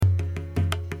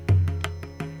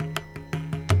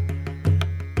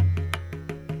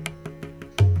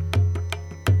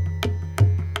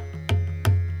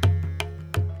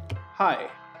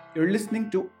Hi, you're listening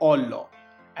to All Law,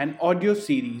 an audio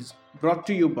series brought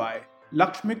to you by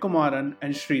Lakshmi Kumaran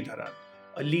and Sridharan,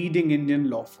 a leading Indian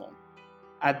law firm.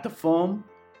 At the firm,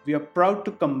 we are proud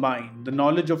to combine the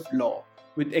knowledge of law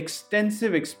with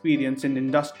extensive experience in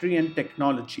industry and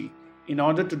technology in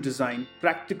order to design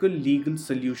practical legal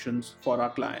solutions for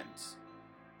our clients.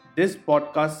 This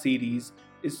podcast series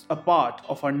is a part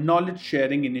of our knowledge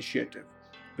sharing initiative,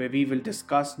 where we will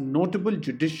discuss notable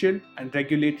judicial and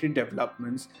regulatory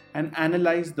developments and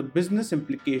analyze the business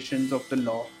implications of the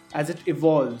law as it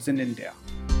evolves in India.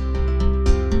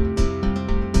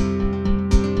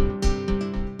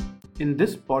 In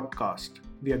this podcast,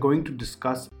 we are going to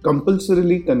discuss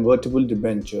compulsorily convertible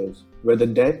debentures, whether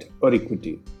debt or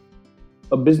equity.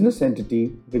 A business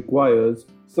entity requires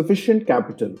sufficient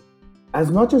capital,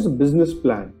 as much as a business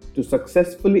plan, to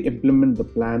successfully implement the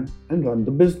plan and run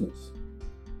the business.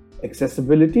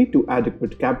 Accessibility to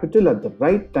adequate capital at the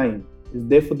right time is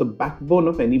therefore the backbone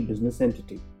of any business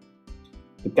entity.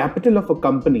 The capital of a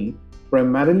company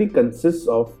primarily consists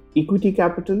of equity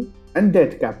capital and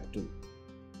debt capital.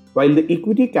 While the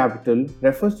equity capital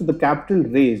refers to the capital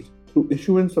raised through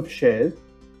issuance of shares,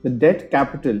 the debt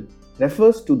capital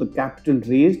refers to the capital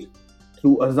raised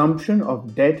through assumption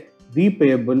of debt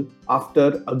repayable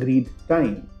after agreed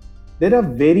time. There are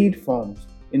varied forms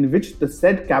in which the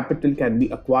said capital can be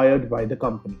acquired by the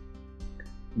company.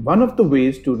 One of the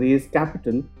ways to raise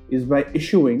capital is by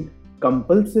issuing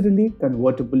compulsorily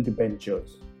convertible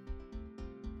debentures,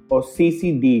 or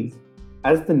CCDs,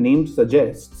 as the name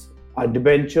suggests, are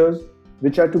debentures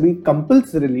which are to be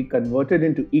compulsorily converted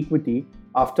into equity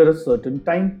after a certain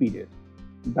time period.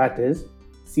 That is,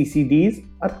 CCDs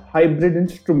are hybrid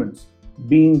instruments,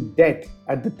 being debt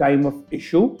at the time of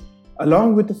issue,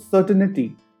 along with a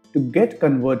certainty to get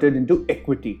converted into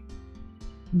equity.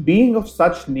 Being of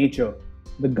such nature,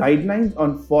 the guidelines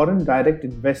on foreign direct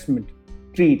investment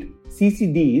treat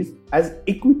CCDs as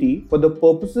equity for the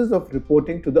purposes of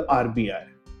reporting to the RBI.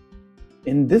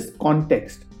 In this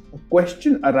context, a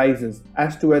question arises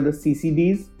as to whether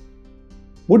CCDs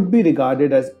would be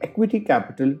regarded as equity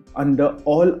capital under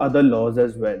all other laws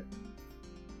as well.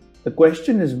 The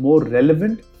question is more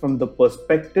relevant from the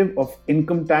perspective of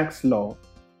income tax law,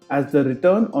 as the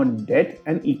return on debt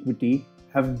and equity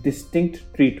have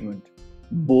distinct treatment,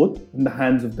 both in the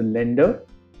hands of the lender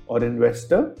or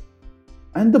investor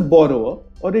and the borrower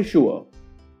or issuer.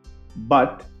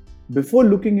 But before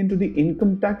looking into the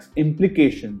income tax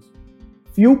implications,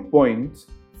 few points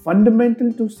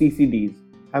fundamental to CCDs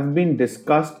have been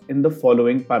discussed in the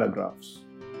following paragraphs.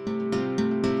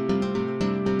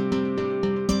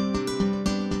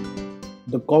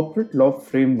 The corporate law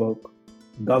framework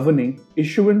governing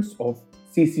issuance of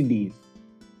CCDs.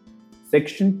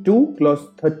 Section 2, Clause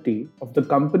 30 of the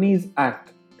Companies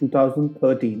Act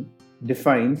 2013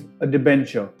 defines a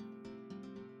debenture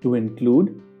to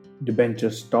include debenture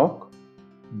stock,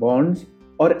 bonds,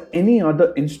 or any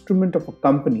other instrument of a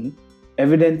company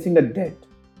evidencing a debt,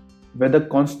 whether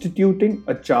constituting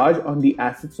a charge on the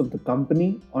assets of the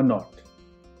company or not.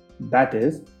 That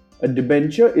is, a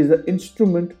debenture is an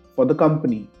instrument for the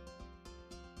company.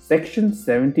 Section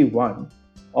 71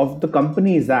 of the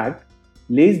Companies Act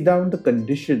lays down the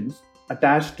conditions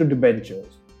attached to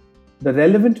debentures. The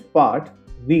relevant part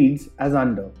reads as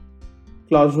under.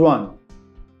 Clause 1.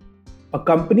 A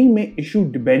company may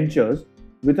issue debentures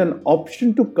with an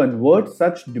option to convert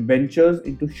such debentures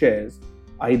into shares,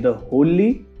 either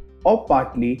wholly or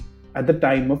partly at the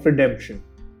time of redemption,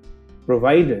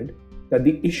 provided that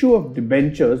the issue of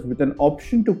debentures with an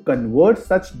option to convert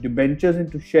such debentures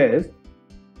into shares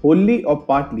wholly or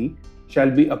partly shall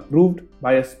be approved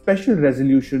by a special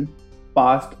resolution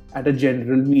passed at a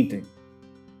general meeting.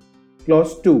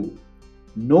 Clause 2.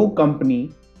 No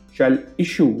company shall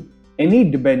issue any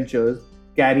debentures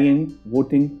carrying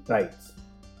voting rights.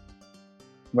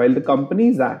 While the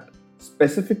Companies Act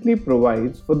specifically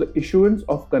provides for the issuance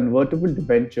of convertible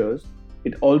debentures,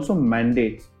 it also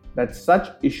mandates that such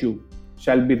issue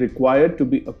shall be required to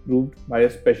be approved by a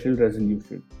special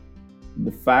resolution.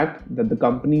 The fact that the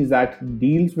Companies Act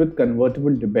deals with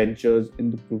convertible debentures in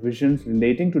the provisions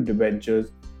relating to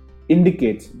debentures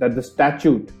indicates that the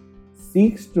statute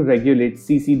seeks to regulate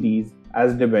CCDs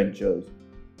as debentures.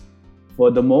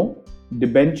 Furthermore,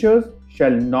 debentures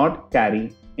shall not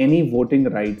carry any voting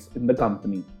rights in the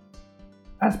company.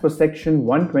 As per Section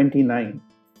 129,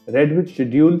 read with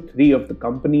Schedule 3 of the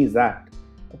Companies Act,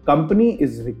 a company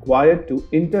is required to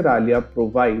inter alia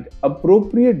provide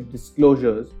appropriate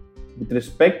disclosures with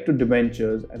respect to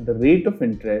debentures and the rate of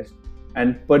interest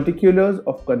and particulars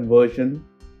of conversion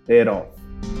thereof.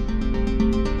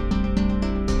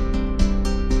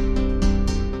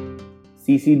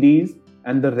 CCDs,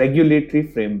 and the regulatory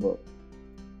framework.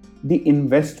 The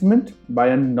investment by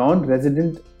a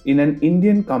non-resident in an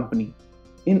Indian company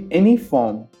in any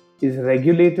form is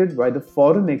regulated by the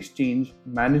Foreign Exchange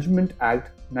Management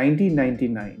Act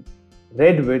 1999,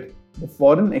 read with the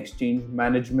Foreign Exchange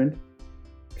Management,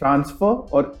 Transfer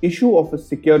or Issue of a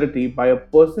Security by a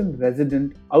Person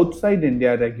Resident Outside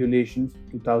India Regulations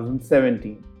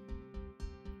 2017.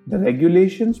 The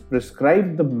regulations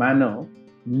prescribe the manner,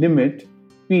 limit,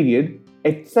 period,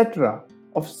 etc.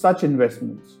 of such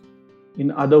investments.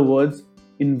 In other words,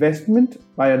 investment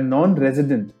by a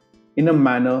non-resident in a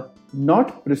manner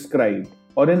not prescribed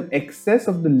or in excess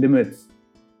of the limits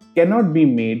cannot be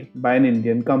made by an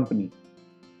Indian company.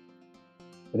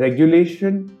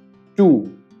 Regulation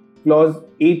 2, Clause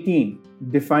 18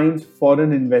 defines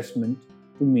foreign investment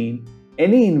to mean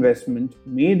any investment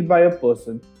made by a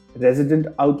person resident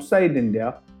outside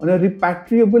India on a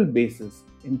repatriable basis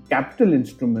in capital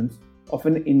instruments of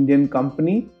an Indian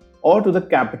company or to the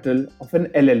capital of an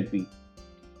LLP.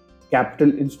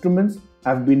 Capital instruments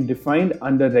have been defined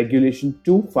under Regulation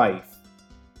 2.5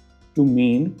 to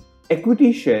mean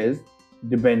equity shares,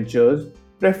 debentures,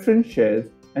 preference shares,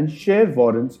 and share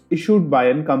warrants issued by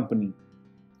a company.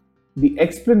 The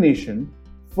explanation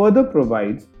further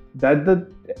provides that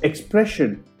the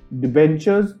expression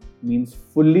debentures means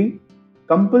fully,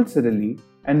 compulsorily,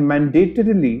 and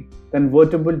mandatorily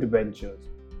convertible debentures.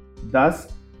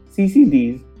 Thus,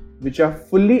 CCDs, which are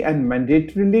fully and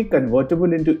mandatorily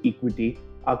convertible into equity,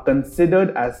 are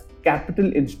considered as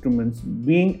capital instruments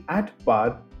being at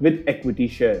par with equity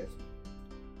shares.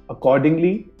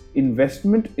 Accordingly,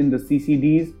 investment in the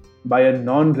CCDs by a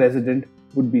non-resident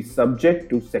would be subject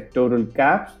to sectoral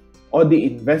caps or the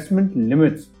investment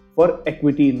limits for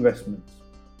equity investments.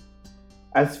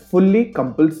 As fully,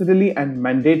 compulsorily, and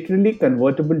mandatorily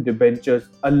convertible debentures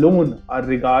alone are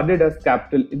regarded as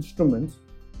capital instruments,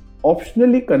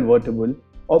 optionally convertible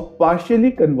or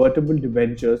partially convertible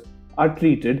debentures are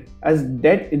treated as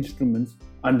debt instruments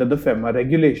under the FEMA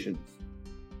regulations.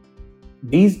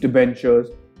 These debentures,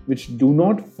 which do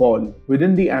not fall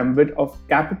within the ambit of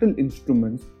capital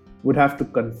instruments, would have to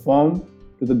conform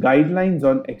to the guidelines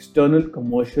on external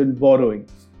commercial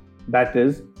borrowings, that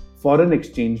is, Foreign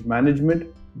Exchange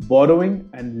Management, Borrowing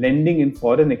and Lending in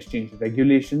Foreign Exchange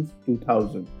Regulations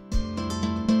 2000.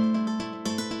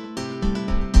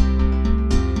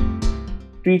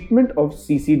 Treatment of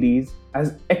CCDs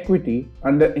as equity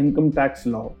under income tax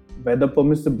law, whether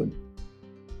permissible.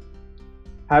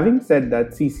 Having said that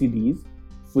CCDs,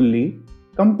 fully,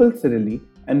 compulsorily,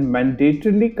 and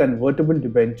mandatorily convertible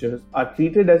debentures are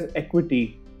treated as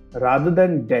equity rather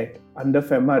than debt under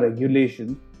FEMA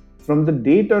regulations from the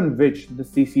date on which the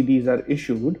CCDs are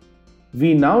issued,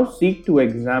 we now seek to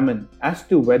examine as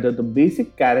to whether the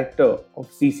basic character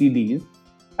of CCDs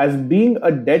as being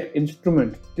a debt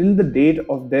instrument till the date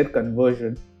of their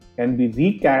conversion can be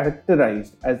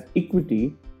recharacterized as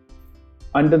equity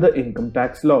under the income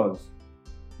tax laws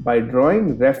by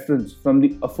drawing reference from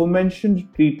the aforementioned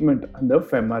treatment under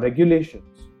FEMA regulations.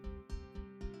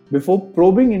 Before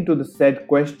probing into the said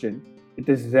question, it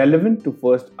is relevant to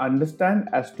first understand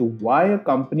as to why a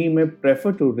company may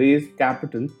prefer to raise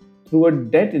capital through a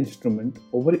debt instrument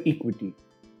over equity.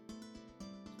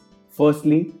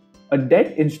 Firstly, a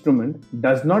debt instrument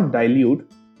does not dilute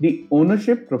the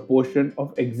ownership proportion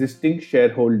of existing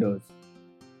shareholders.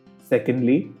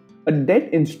 Secondly, a debt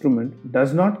instrument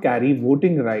does not carry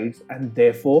voting rights and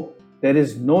therefore there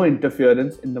is no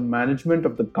interference in the management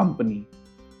of the company.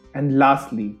 And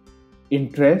lastly,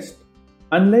 interest,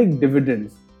 unlike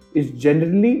dividends, is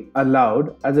generally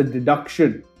allowed as a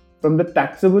deduction from the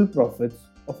taxable profits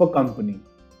of a company.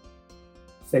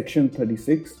 Section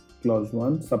 36, Clause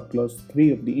 1, Subclause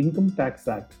 3 of the Income Tax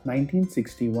Act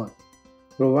 1961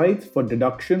 provides for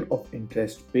deduction of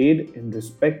interest paid in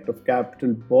respect of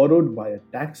capital borrowed by a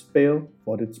taxpayer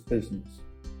for its business.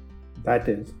 That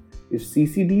is, if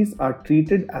CCDs are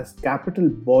treated as capital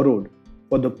borrowed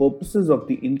for the purposes of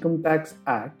the Income Tax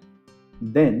Act,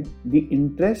 then the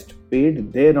interest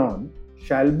paid thereon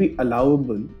shall be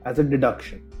allowable as a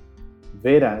deduction.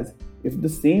 Whereas, if the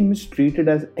same is treated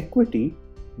as equity,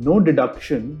 no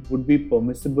deduction would be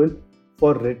permissible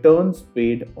for returns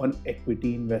paid on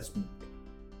equity investment.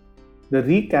 The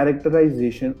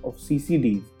recharacterization of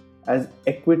CCDs as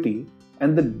equity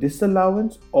and the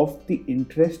disallowance of the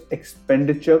interest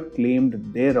expenditure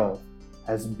claimed thereof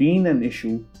has been an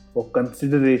issue for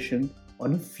consideration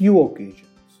on a few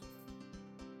occasions.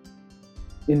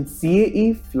 In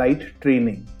CAE flight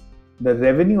training, the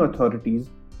revenue authorities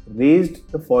raised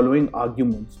the following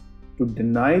arguments to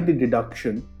deny the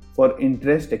deduction for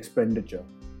interest expenditure.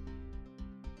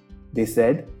 They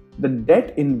said the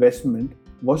debt investment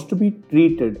was to be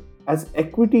treated as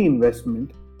equity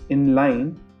investment in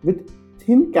line with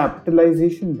thin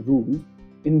capitalization rules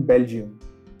in Belgium,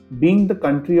 being the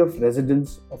country of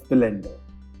residence of the lender.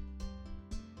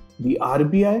 The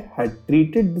RBI had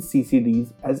treated the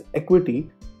CCDs as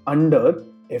equity under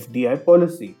FDI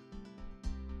policy.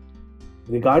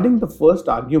 Regarding the first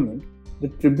argument, the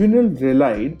tribunal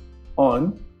relied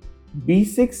on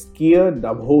B6 Kier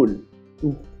Dabhol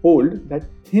to hold that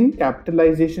thin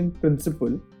capitalization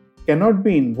principle cannot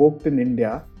be invoked in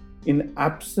India in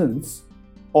absence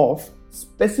of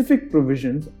specific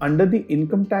provisions under the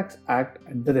Income Tax Act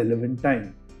at the relevant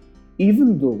time,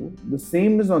 even though the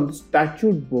same is on the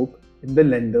statute book in the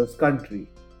lender's country.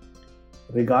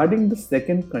 Regarding the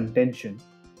second contention,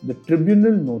 the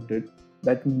tribunal noted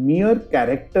that mere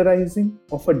characterizing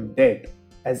of a debt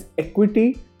as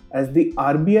equity as the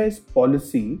RBI's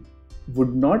policy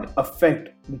would not affect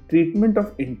the treatment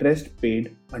of interest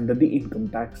paid under the Income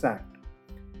Tax Act.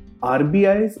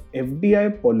 RBI's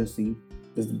FDI policy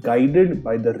is guided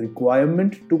by the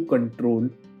requirement to control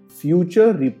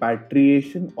future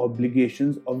repatriation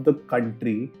obligations of the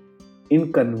country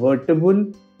in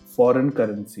convertible foreign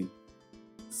currency.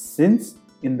 Since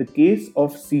in the case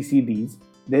of CCDs,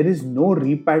 there is no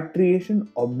repatriation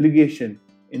obligation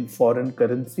in foreign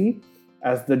currency,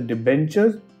 as the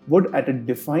debentures would at a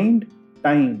defined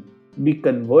time be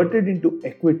converted into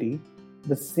equity,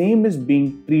 the same is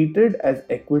being treated as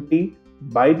equity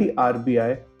by the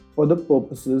RBI for the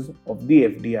purposes of the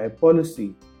FDI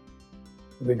policy.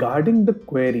 Regarding the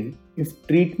query if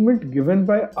treatment given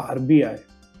by RBI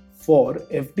for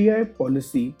FDI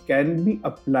policy can be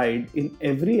applied in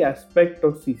every aspect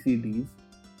of CCDs,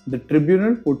 the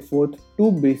tribunal put forth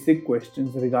two basic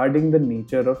questions regarding the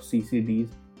nature of CCDs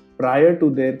prior to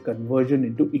their conversion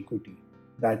into equity.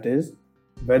 That is,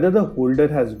 whether the holder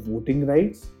has voting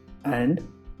rights and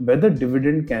whether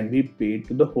dividend can be paid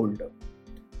to the holder.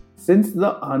 Since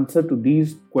the answer to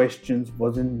these questions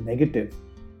was in negative,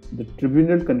 the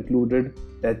tribunal concluded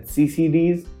that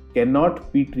CCDs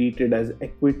cannot be treated as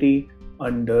equity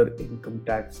under income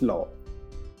tax law.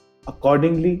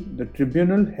 Accordingly, the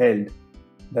tribunal held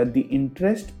that the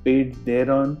interest paid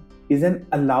thereon is an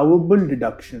allowable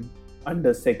deduction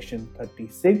under Section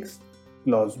 36,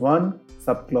 Clause 1,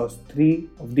 Subclause 3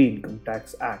 of the Income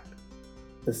Tax Act.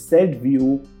 The said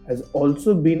view has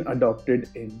also been adopted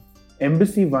in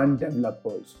Embassy One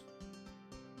Developers.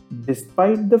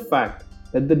 Despite the fact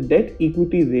that the debt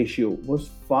equity ratio was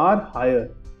far higher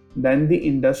than the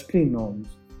industry norms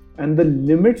and the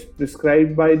limits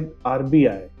prescribed by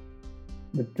RBI,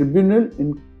 the tribunal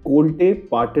in Colte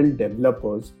Patil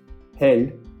Developers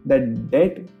held that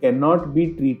debt cannot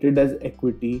be treated as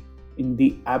equity in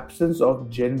the absence of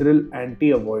general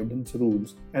anti-avoidance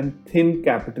rules and thin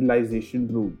capitalization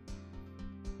rule.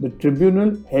 The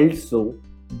tribunal held so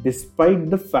despite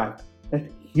the fact that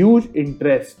huge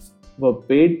interests were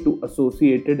paid to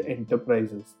associated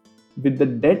enterprises, with the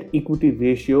debt equity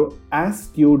ratio as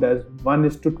skewed as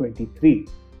 1:23.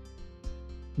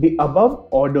 The above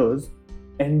orders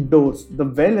endorse the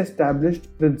well-established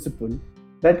principle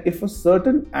that if a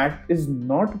certain act is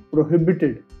not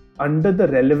prohibited under the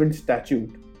relevant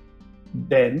statute,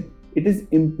 then it is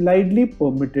impliedly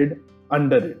permitted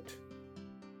under it.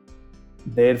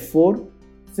 Therefore,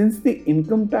 since the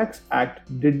Income Tax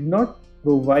Act did not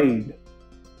provide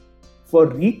for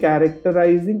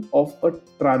recharacterizing of a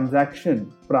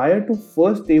transaction prior to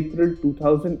 1st April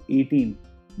 2018,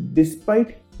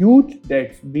 despite huge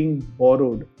debts being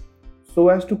borrowed so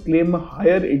as to claim a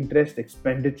higher interest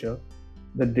expenditure,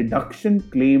 the deduction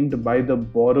claimed by the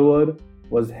borrower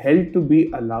was held to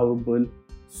be allowable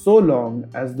so long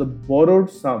as the borrowed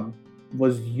sum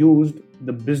was used in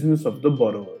the business of the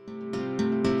borrower.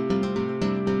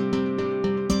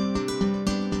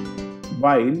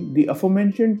 While the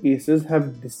aforementioned cases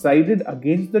have decided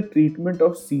against the treatment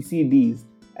of CCDs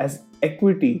as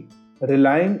equity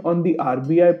relying on the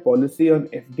RBI policy on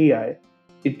FDI,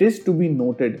 it is to be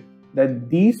noted that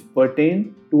these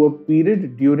pertain to a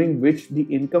period during which the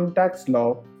income tax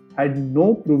law had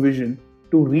no provision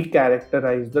to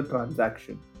recharacterize the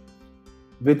transaction.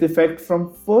 With effect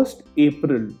from 1st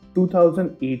April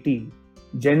 2018,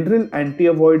 general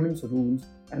anti-avoidance rules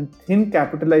and thin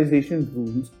capitalization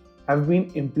rules have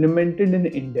been implemented in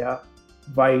India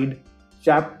via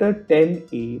Chapter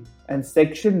 10A and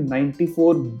Section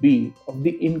 94B of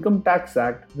the Income Tax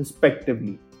Act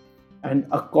respectively, and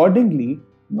accordingly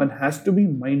one has to be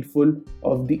mindful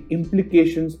of the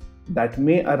implications that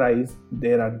may arise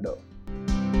thereunder.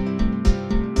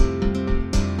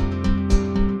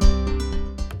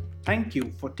 Thank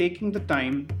you for taking the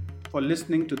time for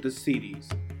listening to this series.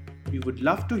 We would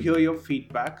love to hear your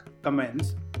feedback,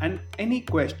 comments, and any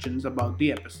questions about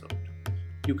the episode.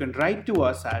 You can write to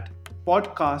us at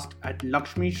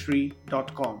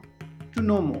podcast@lakshmishri.com to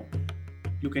know more.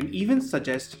 You can even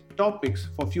suggest topics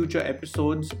for future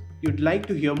episodes you'd like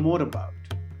to hear more about.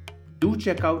 Do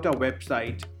check out our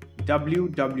website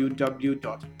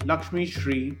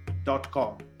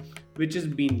www.lakshmishri.com, which has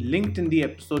been linked in the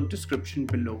episode description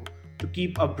below to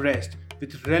keep abreast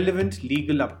with relevant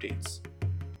legal updates.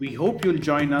 We hope you'll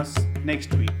join us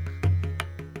next week.